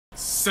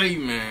say,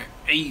 man,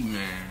 hey,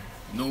 man,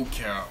 no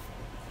cap.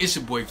 It's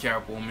your boy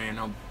Capo, man.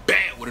 I'm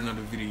back with another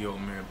video,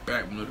 man.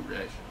 Back with another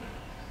reaction, man.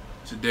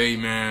 Today,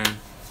 man,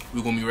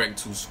 we're gonna be reacting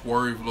to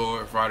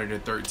SwerveLordd Friday the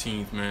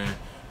 13th, man.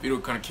 Video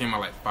kind of came out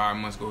like 5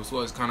 months ago,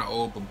 so it's kind of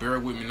old, but bear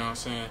with me, you know what I'm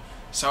saying?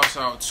 Shouts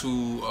out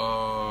to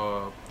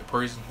the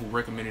person who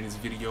recommended this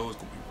video. It's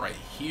gonna be right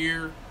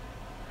here.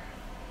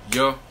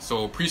 Yeah,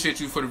 so appreciate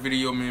you for the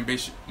video, man.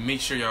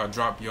 Make sure y'all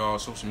drop y'all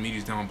social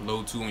medias down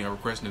below too when y'all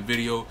requesting the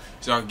video,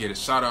 so y'all can get a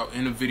shout out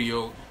in the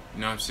video.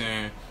 You know what I'm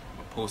saying?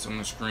 I'll post it on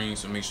the screen,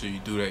 so make sure you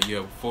do that. Yeah,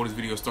 before this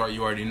video start,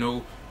 you already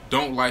know,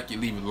 don't like it,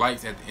 leave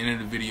likes at the end of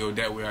the video.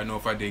 That way I know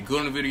if I did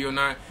good on the video or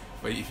not.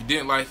 But if you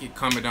didn't like it,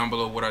 comment down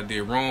below what I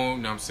did wrong.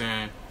 You know what I'm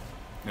saying?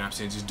 You know what I'm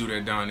saying? Just do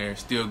that down there.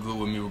 Still good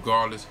with me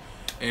regardless.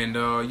 And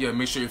yeah,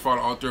 make sure you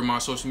follow all 3 of my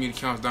social media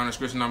accounts down in the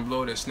description down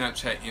below. That's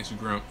Snapchat,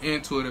 Instagram,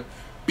 and Twitter.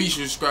 Be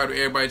sure to subscribe to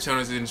everybody's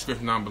channels in the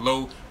description down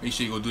below. Make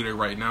sure you go do that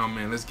right now,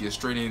 man. Let's get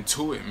straight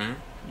into it, man.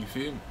 You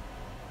feel me?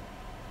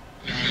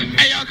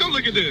 Hey, y'all, come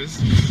look at this.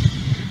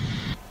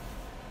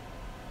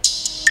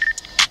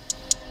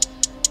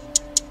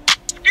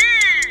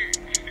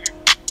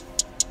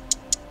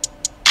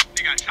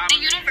 They got Capo.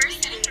 The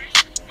university.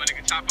 My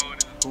nigga Capo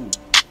it is. Ooh.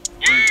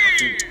 I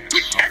feel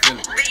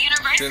it. The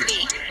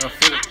university. I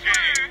feel it.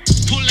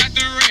 Pull out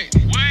the red.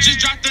 Just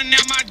dropped the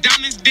now my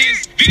diamonds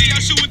dance. Video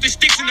shoot with the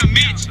sticks in the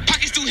bench.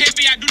 Pockets too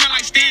heavy, I do not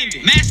like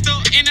standing. Master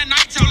in the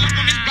nighttime. Look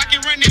on this block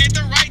and running at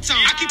the right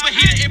time. I keep a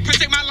heater and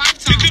protect my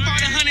lifetime. The clip all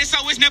the 100,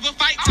 so it's never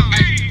fight time.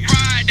 Ay,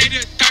 Friday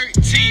the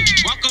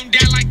 13th. Walk them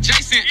down like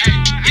Jason.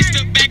 Ay. It's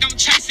the bag I'm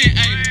chasing.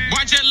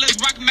 Bar jealous,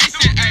 rock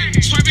Mason. Ay.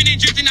 Swerving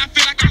and drifting, I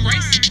feel like I'm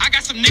racing. I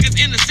got some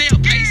niggas in the cell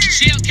pace.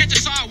 She'll catch a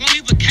saw, I won't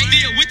leave a case.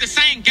 Deal with the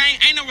same gang,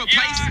 ain't no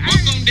replacement. Walk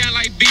them down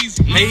like bees.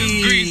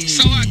 Hey.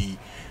 So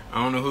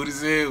I don't know who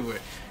this is, but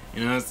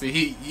you know what I'm saying?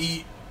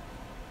 He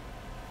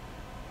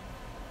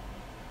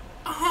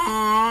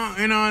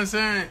you know what I'm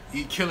saying?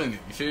 He killing it.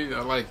 You feel?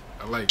 I like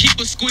it. Keep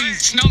a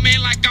squeeze,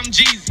 snowman like I'm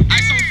Jeezy.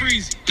 Ice on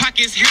freeze,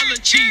 pockets hella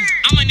cheese.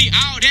 I'ma need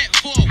all that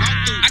for a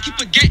walkthrough. I keep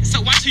a gate,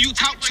 so watch who you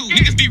talk to.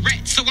 Niggas be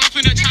rats, so I'm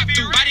finna chop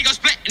through. Body go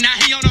splat, now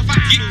he on a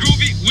fight. Get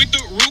groovy with the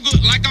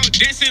Ruger, like I'm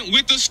dancing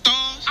with the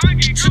stars.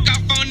 Took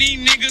off on these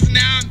niggas,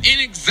 now I'm in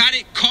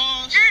exotic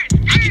cars.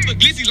 I keep a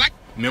glizzy like.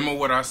 Remember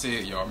what I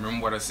said, y'all.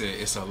 Remember what I said.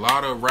 It's a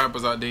lot of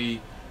rappers out there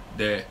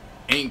that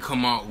ain't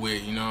come out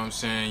with, you know what I'm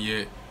saying,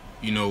 yet,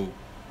 you know,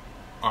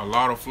 a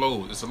lot of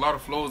flows. It's a lot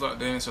of flows out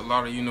there, and it's a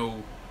lot of, you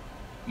know,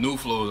 new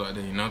flows out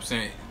there, you know what I'm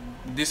saying?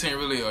 This ain't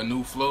really a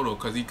new flow, though,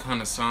 because he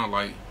kind of sound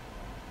like,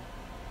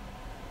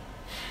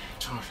 I'm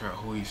trying to figure out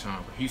who he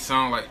sound, but he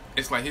sound like,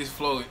 it's like his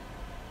flow,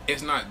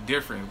 it's not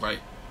different. Like,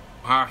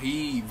 how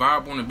he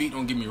vibe on the beat,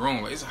 don't get me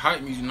wrong. Like, it's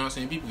hype music, you know what I'm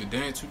saying? People can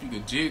dance to, people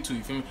can jig to,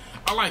 you feel me?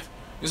 I like it.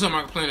 It's something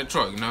I can play in the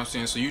truck, you know what I'm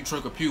saying? So you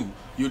truck approve,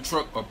 you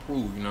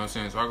know what I'm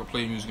saying? So I can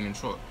play music in the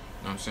truck,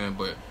 you know what I'm saying?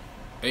 But,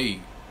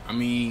 hey, I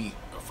mean,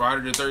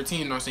 Friday the 13th,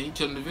 you know what I'm saying? He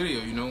killing the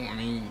video, you know? I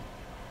mean,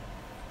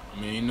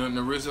 ain't nothing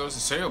to risk else to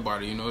say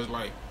about it, you know? It's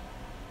like,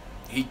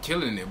 he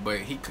killing it,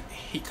 but he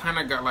kind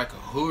of got like a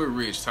hood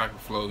rich type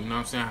of flow, you know what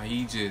I'm saying? How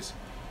he just,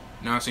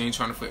 you know what I'm saying?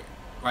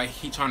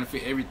 He trying to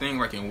fit everything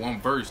like in one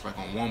verse, like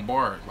on one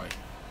bar. Like,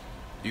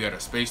 you gotta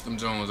space them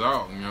Jones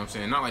out, you know what I'm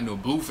saying? Not like no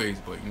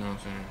Blueface, but you know what I'm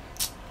saying?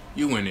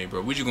 You in there,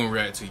 bro. What you gonna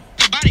react to?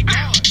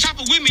 Bodyguard.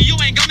 Chopper with me, you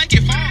ain't gonna make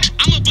it fall.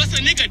 I'ma bust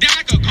a nigga down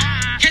like a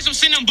car. Catch him,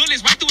 send them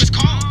bullets right through his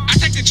car. I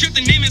take the trip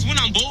to Neiman's when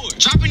I'm bored.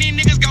 Dropping these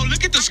niggas, go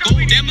look at the score.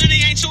 That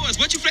money ain't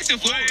yours, what you flexing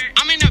for?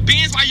 I'm in the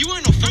Benz while you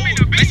in the Ford.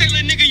 They say,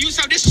 little nigga, you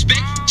so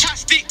disrespectful. Chop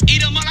stick,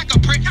 eat him up like a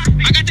prick.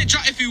 I got the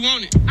drop if you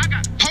want it.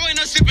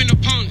 Pouring up, sipping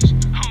opponents.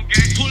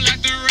 Pull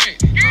out the red.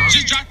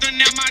 Just drop the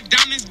now my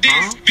diamonds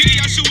dance.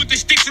 Video shoot with the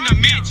sticks in the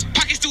bench.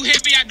 Pockets too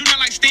heavy, I do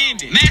not like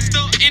standing. Master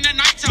in the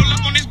nighttime.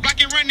 Look on this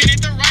block and running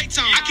at the right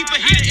time. I keep a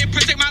heater and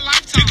protect my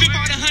lifetime. The clip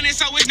all the 100,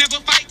 so it's never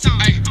fight time.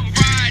 Ay,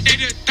 Friday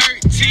the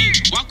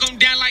 13th. Walk them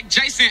down like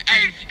Jason.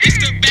 Ay, it's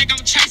the bag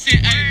I'm chasing.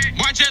 Ay,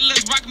 bar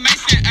jealous, rock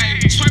Mason.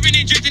 Ay, swerving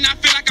and drifting, I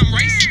feel like I'm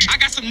racing. I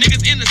got some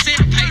niggas in the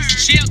cell pace.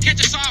 She'll catch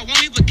a saw, I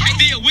won't leave a case.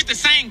 Deal with the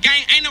same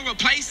gang, ain't no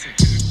replacing.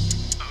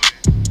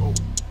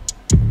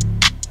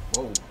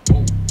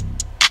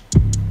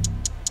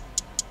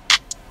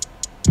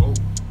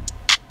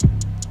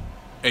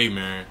 Hey,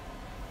 man,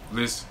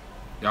 listen,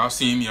 y'all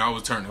seen me, I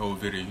was turning the whole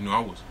video, you know, I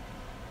was,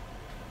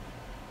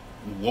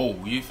 whoa,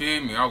 you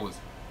feel me? I was,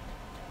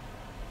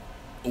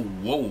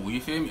 whoa, you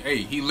feel me? Hey,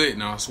 he lit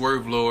now,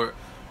 SwerveLordd.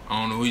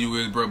 I don't know who you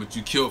is, bro, but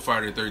you killed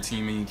Friday the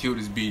 13th, man. You killed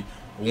this beat.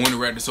 I want to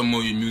rap to some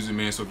more of your music,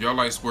 man. So if y'all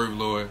like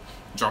SwerveLordd,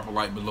 drop a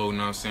like below, you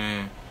know what I'm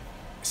saying?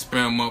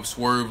 Spam up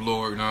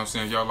SwerveLordd, you know what I'm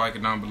saying? If y'all like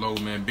it down below,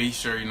 man, be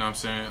sure, you know what I'm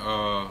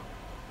saying?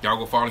 Y'all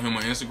go follow him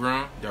on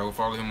Instagram. Y'all go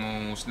follow him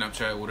on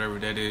Snapchat, whatever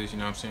that is, you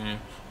know what I'm saying?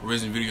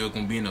 Original video is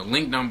going to be in the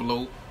link down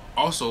below.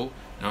 Also, you know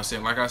what I'm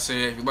saying, like I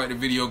said, if you like the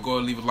video, go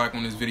and leave a like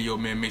on this video,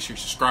 man. Make sure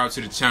you subscribe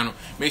to the channel.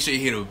 Make sure you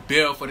hit a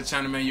bell for the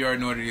channel, man. You already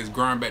know what it is.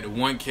 Grind back to 1K.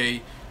 You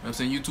know what I'm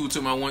saying? YouTube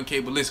took my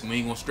 1K, but listen, we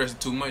ain't going to stress it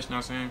too much, you know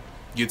what I'm saying?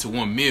 Get to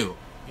 1 mil.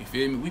 You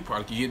feel me? We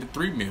probably can get to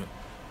 3 mil.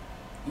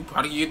 We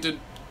probably get to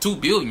 2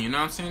 billion, you know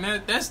what I'm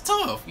saying? That's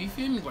tough. You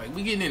feel me? Like,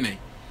 we getting in there. You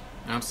know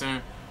what I'm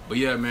saying? But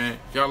yeah, man,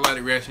 if y'all like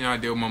the reaction I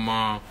did with my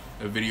mom,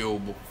 a video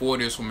before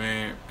this one,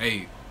 man,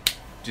 hey,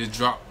 just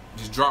drop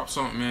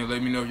something, man.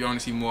 Let me know if y'all want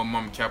to see more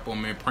Mama Capo,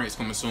 man. Pranks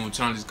coming soon,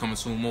 challenges coming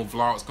soon, more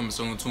vlogs coming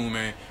soon too,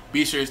 man.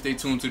 Be sure to stay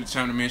tuned to the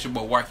channel, man. It's your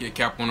boy YK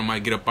Capo, and I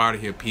might get up out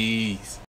of here. Peace.